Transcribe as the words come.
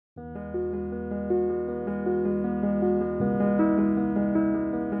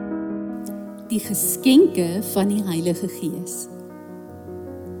die geskenke van die Heilige Gees.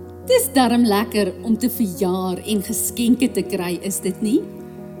 Dis darm lekker om te verjaar en geskenke te kry, is dit nie?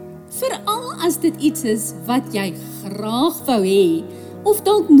 Veral as dit iets is wat jy graag wou hê, of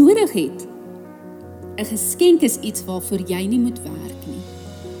dalk nodig het. 'n geskenk is iets waarvoor jy nie moet werk nie.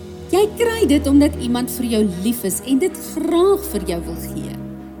 Jy kry dit omdat iemand vir jou lief is en dit graag vir jou wil gee.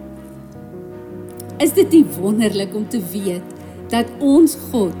 Is dit nie wonderlik om te weet dat ons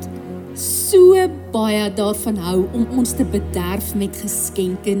God so baie daarvan hou om ons te bederf met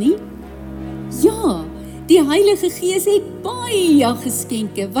geskenke nie? Ja, die Heilige Gees het baie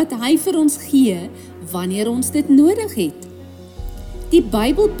geskenke wat hy vir ons gee wanneer ons dit nodig het. Die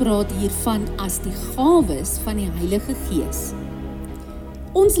Bybel praat hiervan as die gawes van die Heilige Gees.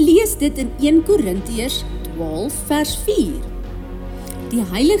 Ons lees dit in 1 Korintiërs 12 vers 4. Die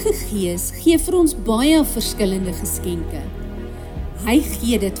Heilige Gees gee vir ons baie verskillende geskenke. Hy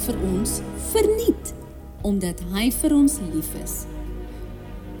gee dit vir ons verniet, omdat hy vir ons lief is.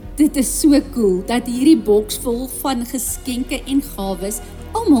 Dit is so cool dat hierdie boks vol van geskenke en gawes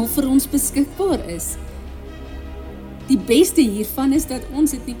almal vir ons beskikbaar is. Die beste hiervan is dat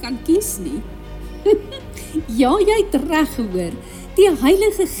ons dit nie kan kies nie. Ja, jy het reg gehoor. Die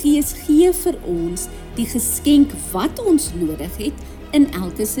Heilige Gees gee vir ons die geskenk wat ons nodig het in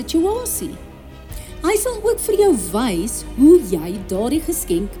elke situasie. Hy sal ook vir jou wys hoe jy daardie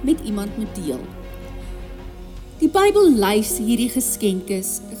geskenk met iemand moet deel. Die Bybel lys hierdie geskenke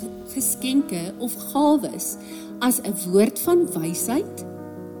of gawes as 'n woord van wysheid,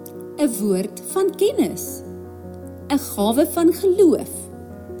 'n woord van kennis, 'n gawe van geloof,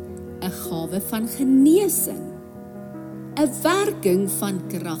 'n gawe van genesing, 'n werking van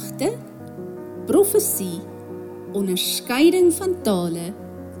kragte, profesie, onderskeiding van tale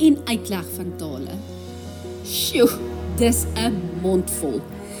en uitleg van tale. Sjoe, dis 'n mondvol.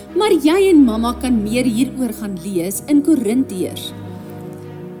 Maar jy en mamma kan meer hieroor gaan lees in Korintiërs.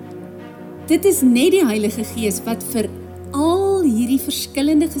 Dit is net die Heilige Gees wat vir al hierdie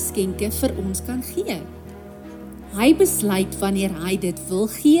verskillende geskenke vir ons kan gee. Hy besluit wanneer hy dit wil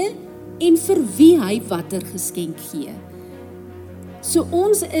gee en vir wie hy watter geskenk gee. So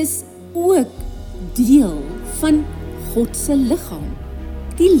ons is ook deel van God se liggaam,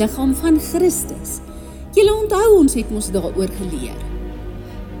 die liggaam van Christus. Julle onthou, ons het mos daaroor geleer.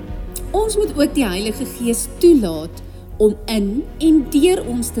 Ons moet ook die Heilige Gees toelaat om in en deur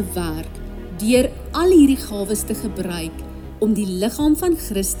ons te werk, deur al hierdie gawes te gebruik, om die liggaam van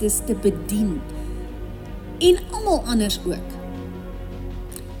Christus te bedien, en almal anders ook.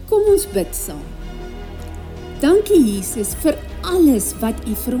 Kom ons bid saam. Dankie Jesus vir alles wat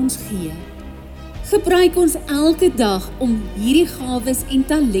U vir ons gee. Gebruik ons elke dag om hierdie gawes en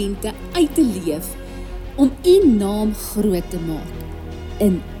talente uit te leef, om U naam groot te maak.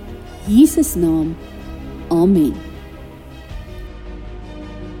 In Jesus naam, amen.